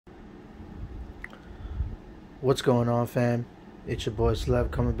What's going on, fam? It's your boy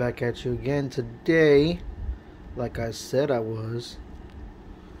Slev coming back at you again today. Like I said I was.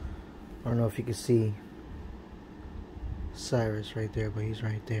 I don't know if you can see Cyrus right there, but he's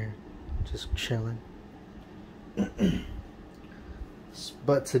right there. Just chilling.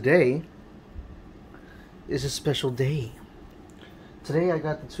 But today is a special day. Today I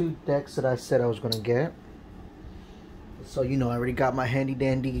got the two decks that I said I was going to get. So, I already got my handy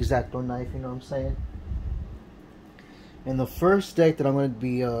dandy X-Acto knife, you know what I'm saying? And the first deck that I'm going to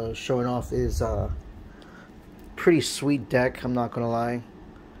be showing off is a pretty sweet deck, I'm not going to lie.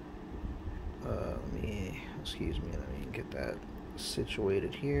 Excuse me, let me get that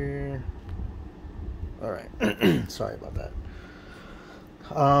situated here. Alright, sorry about that.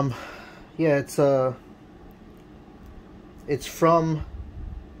 Yeah, it's from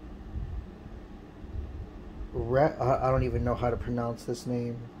I don't even know how to pronounce this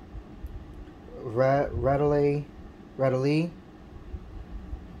name. Radleigh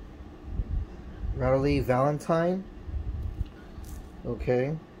Valentine.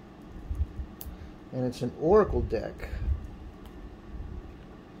 Okay. And it's an Oracle deck.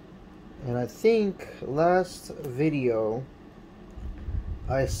 And I think last video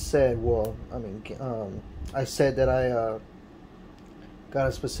I said, I said that I got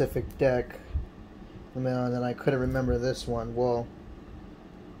a specific deck, and then I couldn't remember this one. Well,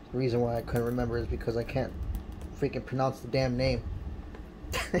 the reason why I couldn't remember is because I can't freaking pronounce the damn name.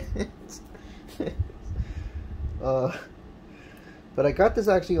 But I got this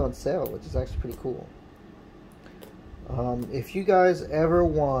actually on sale, which is actually pretty cool. If you guys ever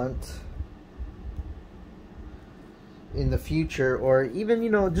want in the future, or even,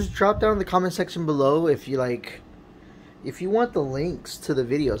 just drop down in the comment section below if you want the links to the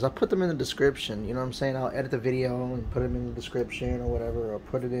videos. I'll put them in the description, you know what I'm saying? I'll edit the video and put them in the description or whatever, or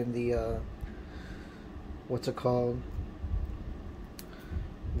put it in the, what's it called?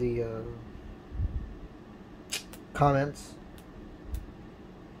 The, comments.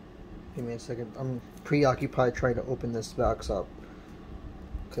 Give me a second. I'm preoccupied trying to open this box up.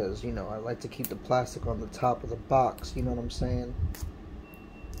 Because, I like to keep the plastic on the top of the box, you know what I'm saying?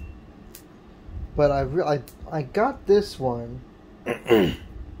 But I got this one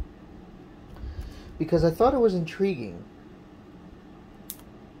because I thought it was intriguing.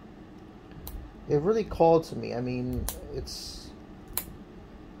 It really called to me. I mean,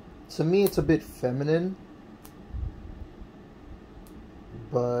 to me it's a bit feminine,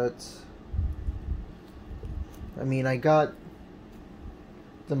 but I mean, I got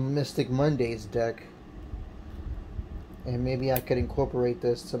the Mystic Mondays deck, and maybe I could incorporate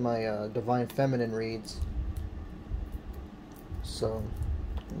this to my Divine Feminine reads. So,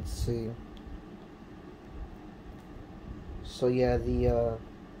 let's see. So yeah,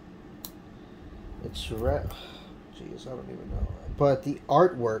 it's jeez, I don't even know. But the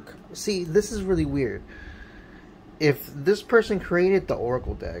artwork, see, this is really weird. If this person created the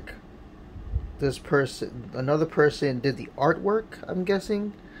Oracle deck, another person did the artwork, I'm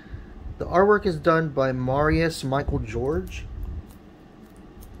guessing. The artwork is done by Marius Michael George.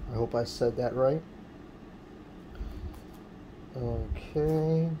 I hope I said that right.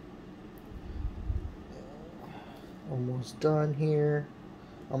 Okay. Almost done here.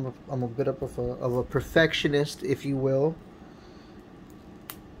 I'm a bit of a perfectionist, if you will.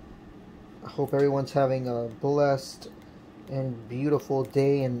 I hope everyone's having a blessed and beautiful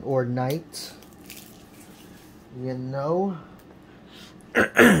day or night.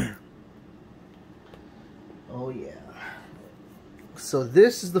 Oh yeah. So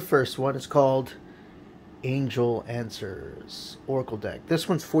this is the first one. It's called Angel Answers Oracle deck. This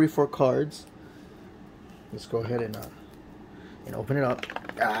one's 44 cards. Let's go ahead and open it up.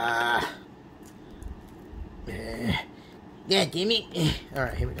 Yeah, give me. All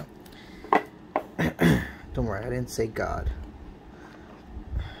right, here we go. Don't worry, I didn't say God.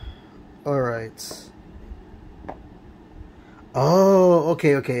 All right. Oh,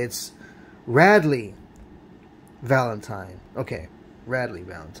 okay. It's Radleigh Valentine. Okay, Radleigh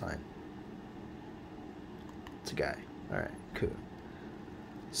Valentine. It's a guy. Alright, cool.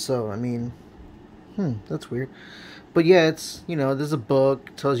 So, I mean, that's weird. But yeah, it's, there's a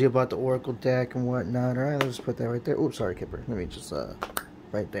book, tells you about the Oracle deck and whatnot. Alright, let's put that right there. Oops, sorry, Kipper. Let me just,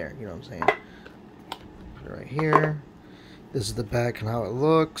 right there, you know what I'm saying? Put it right here. This is the back and how it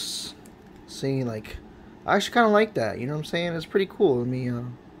looks. See, I actually kind of like that, you know what I'm saying? It's pretty cool. Let me, you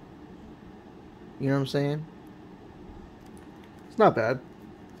know what I'm saying? It's not bad.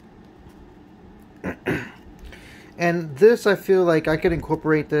 And this, I feel like I could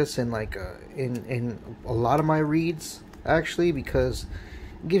incorporate this in in a lot of my reads, actually, because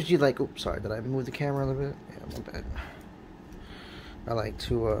gives you like, oops, sorry, did I move the camera a little bit? Yeah, my bad. I like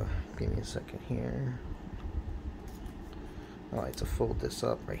to, give me a second here. I like to fold this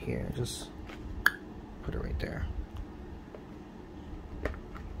up right here and just put it right there.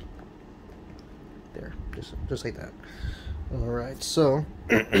 There, just like that. Alright, so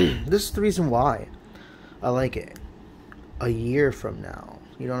this is the reason why I like it. A year from now,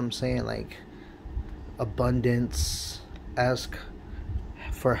 you know what I'm saying? Like, abundance, ask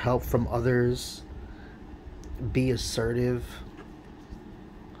for help from others, be assertive,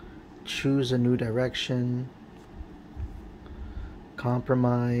 choose a new direction,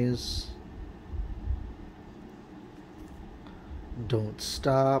 compromise, don't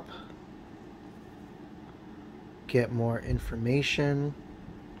stop, get more information,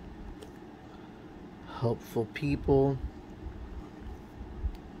 helpful people,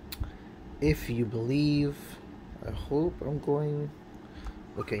 if you believe, I hope I'm going,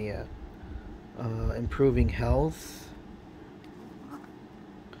 okay, yeah, improving health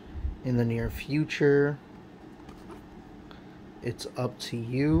in the near future, it's up to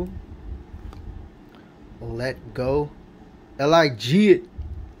you, let go, L-I-G it,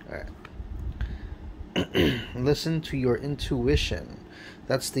 alright. Listen to your intuition.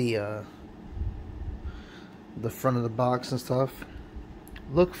 That's the front of the box and stuff.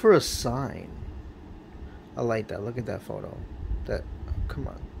 Look for a sign. I like that. Look at that photo. That, come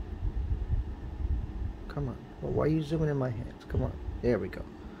on. Come on. Well, why are you zooming in my hands? Come on. There we go.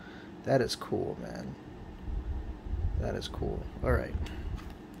 That is cool, man. That is cool. Alright.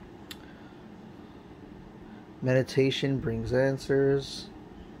 Meditation brings answers.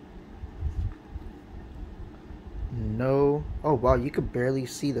 No. Oh, wow. You could barely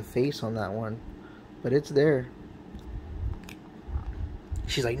see the face on that one. But it's there.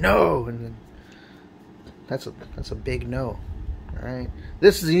 She's like, no, and then that's a big no. All right,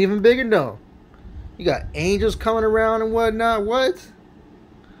 this is an even bigger no. You got angels coming around and whatnot. What?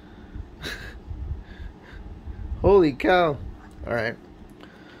 Holy cow! All right,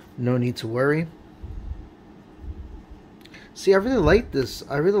 no need to worry. See, I really like this.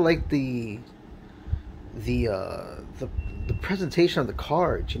 I really like the presentation of the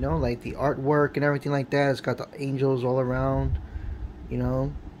cards. You know, like the artwork and everything like that. It's got the angels all around. You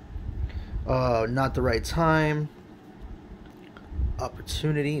know, not the right time,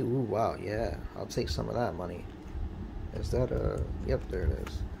 opportunity. Ooh, wow, yeah, I'll take some of that money. Is that a, yep, there it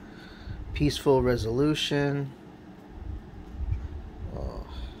is. Peaceful resolution. Oh,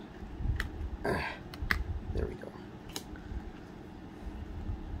 there we go.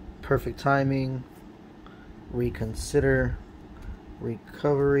 Perfect timing. Reconsider.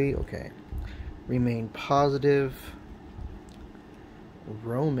 Recovery. Okay. Remain positive.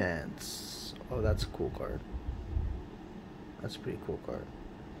 Romance. Oh, that's a cool card. That's a pretty cool card.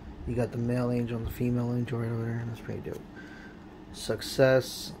 You got the male angel and the female angel right over there. That's pretty dope.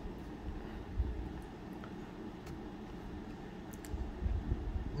 Success.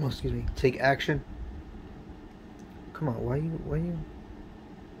 Oh, excuse me. Take action. Come on, why are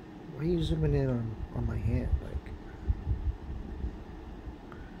you zooming in on my hand? Like,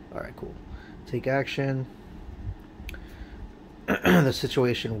 alright, cool. Take action. The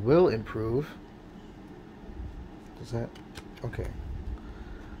situation will improve. Does that? Okay.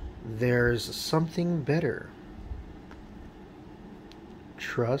 There's something better.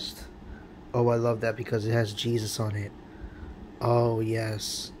 Trust. Oh, I love that because it has Jesus on it. Oh,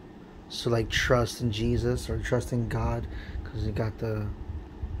 yes. So, like, trust in Jesus or trust in God, because you got you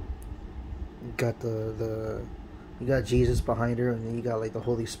got Jesus behind her, and then you got like the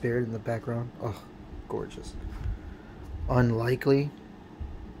Holy Spirit in the background. Oh, gorgeous. Unlikely.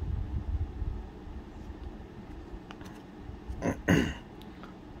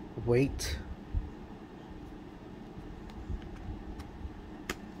 Wait.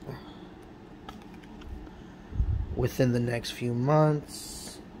 Within the next few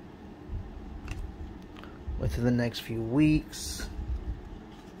months. Within the next few weeks.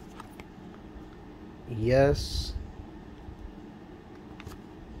 Yes.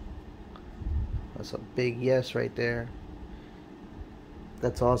 That's a big yes right there.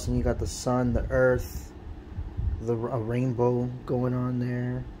 That's awesome. You got the sun, the earth, a rainbow going on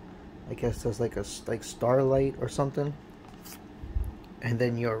there. I guess there's like starlight or something. And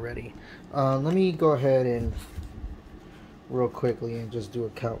then you're ready. Let me go ahead and real quickly and just do a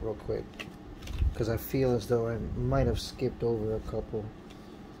count real quick, because I feel as though I might have skipped over a couple.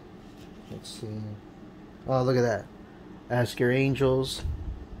 Let's see. Oh, look at that. Ask your angels.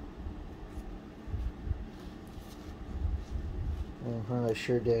 I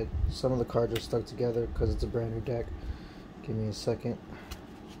sure did. Some of the cards are stuck together because it's a brand new deck. Give me a second.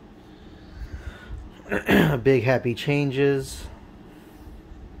 Big happy changes.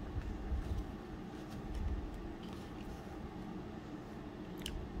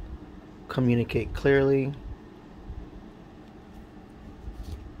 Communicate clearly.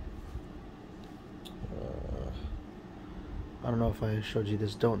 I don't know if I showed you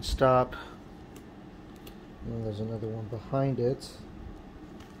this. Don't stop. And there's another one behind it.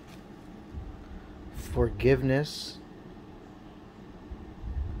 Forgiveness.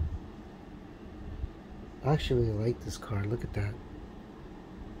 I actually really like this card. Look at that.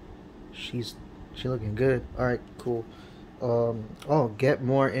 She's looking good. All right, cool. Oh, get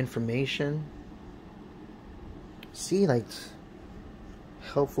more information. See, like,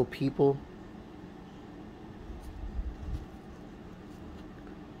 helpful people.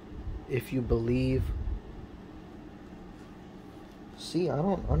 If you believe. See, I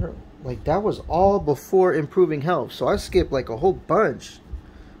don't like, that was all before improving health, so I skipped like a whole bunch.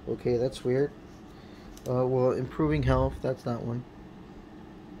 Okay, that's weird. Well, improving health, that's that one.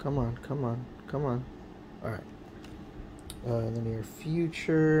 Come on, come on, come on. Alright. In the near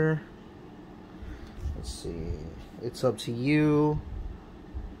future. Let's see. It's up to you.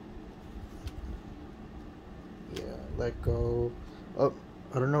 Yeah, let go. Oh,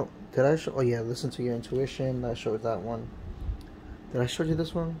 I don't know. Did I show? Oh yeah, listen to your intuition. I showed that one. Did I show you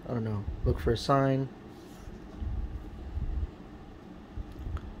this one? I don't know. Look for a sign.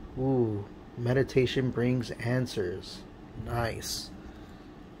 Ooh, meditation brings answers. Nice.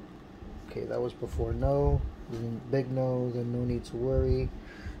 Okay, that was before no. Big no, then no need to worry.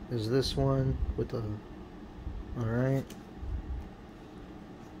 There's this one with the... Alright.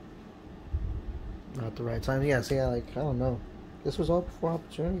 Not the right time. Yeah, see, I don't know. This was all before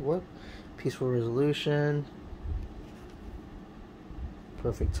opportunity. What? Peaceful resolution.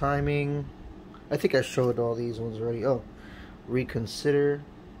 Perfect timing. I think I showed all these ones already. Oh, reconsider.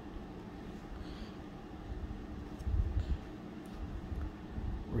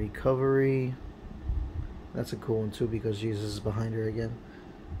 Recovery. That's a cool one too because Jesus is behind her again.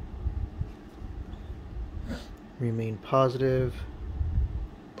 Remain positive.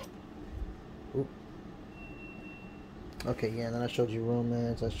 Oop. Okay, yeah, and then I showed you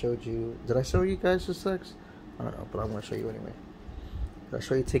romance. I showed you... Did I show you guys the sex? I don't know, but I'm going to show you anyway. Did I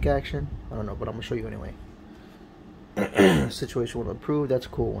show you take action? I don't know, but I'm going to show you anyway. Situation will improve. That's a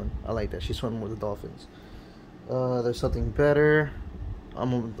cool one. I like that. She's swimming with the dolphins. There's something better.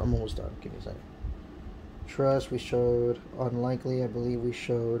 I'm almost done. Give me a second. Trust, we showed. Unlikely, I believe we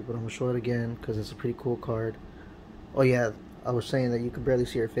showed. But I'm going to show it again because it's a pretty cool card. Oh, yeah. I was saying that you could barely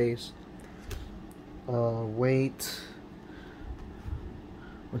see her face. Wait.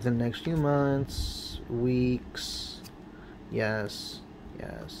 Within the next few months. Weeks. Yes.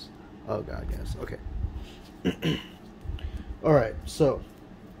 Yes. Oh, God, yes. Okay. Alright, so.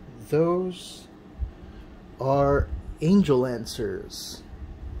 Those are angel answers.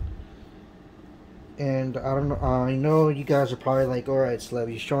 And I don't know, I know you guys are probably like, alright, Celeb,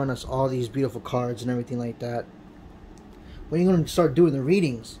 you're showing us all these beautiful cards and everything like that. When are you going to start doing the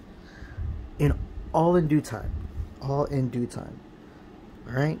readings? All in due time. All in due time.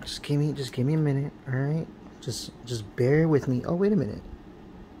 Alright, just give me a minute. Alright? Just bear with me. Oh, wait a minute.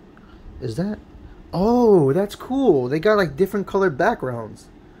 Is that? Oh, that's cool. They got like different colored backgrounds.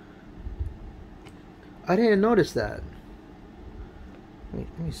 I didn't notice that.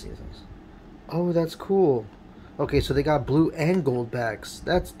 Let me see this. Oh, that's cool. Okay, so they got blue and gold backs.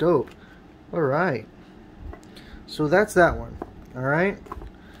 That's dope. Alright. So that's that one. Alright.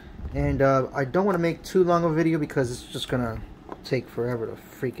 And I don't want to make too long of a video because it's just going to take forever to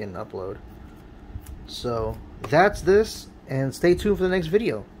freaking upload. So that's this. And stay tuned for the next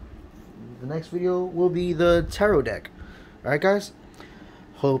video. The next video will be the tarot deck. Alright, guys.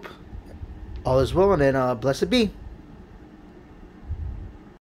 Hope all is well, and then blessed be.